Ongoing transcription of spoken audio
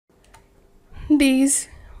This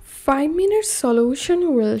 5-minute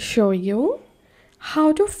solution will show you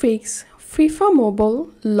how to fix FIFA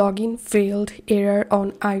mobile login failed error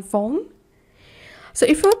on iPhone. So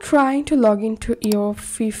if you're trying to log into your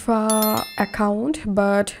FIFA account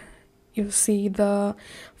but you see the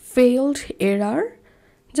failed error,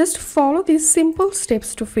 just follow these simple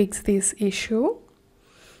steps to fix this issue.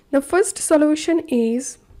 The first solution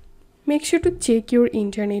is make sure to check your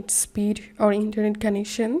internet speed or internet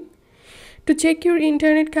connection. To check your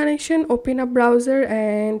internet connection, open a browser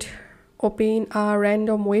and open a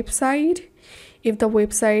random website. If the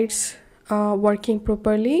website's working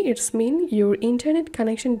properly, it means your internet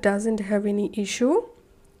connection doesn't have any issue.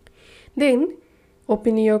 Then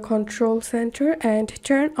open your control center and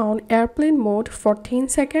turn on airplane mode for 10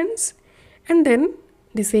 seconds and then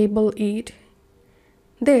disable it.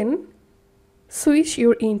 Then switch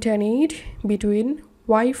your internet between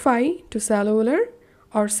Wi-Fi to cellular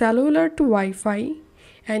or cellular to Wi-Fi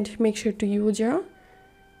and make sure to use a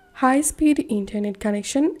high-speed internet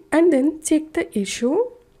connection and then check the issue.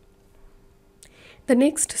 The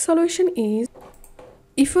next solution is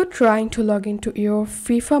if you're trying to log into your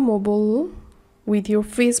FIFA mobile with your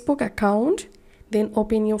Facebook account, then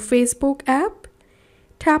open your Facebook app,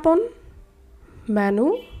 tap on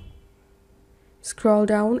menu, scroll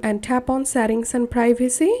down and tap on settings and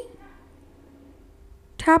privacy.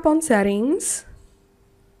 Tap on settings,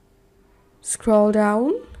 scroll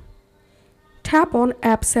down, tap on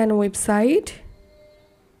apps and website.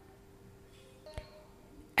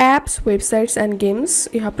 Apps, websites and games,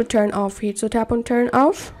 you have to turn off it. So tap on turn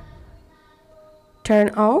off. Turn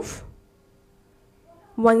off.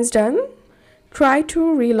 Once done, try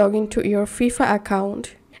to re-log into your FIFA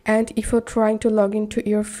account. And if you're trying to log into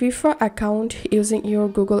your FIFA account using your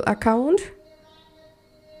Google account,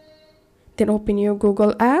 then open your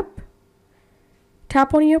Google app.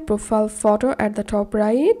 Tap on your profile photo at the top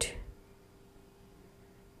right.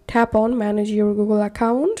 Tap on manage your Google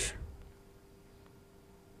account.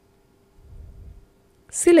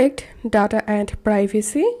 Select data and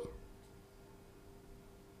privacy.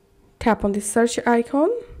 Tap on the search icon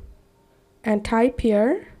and type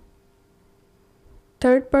here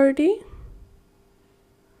third party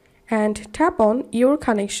and tap on your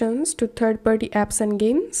connections to third-party apps and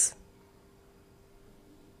games.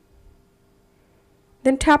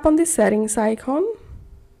 Then tap on the settings icon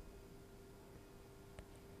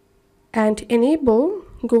and enable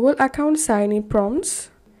Google account sign-in prompts,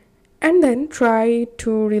 and then try to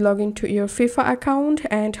relog into your FIFA account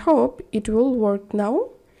and hope it will work now.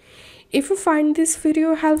 If you find this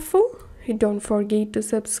video helpful, don't forget to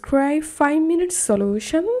subscribe 5-minute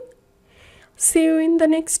solution. See you in the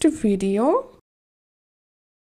next video.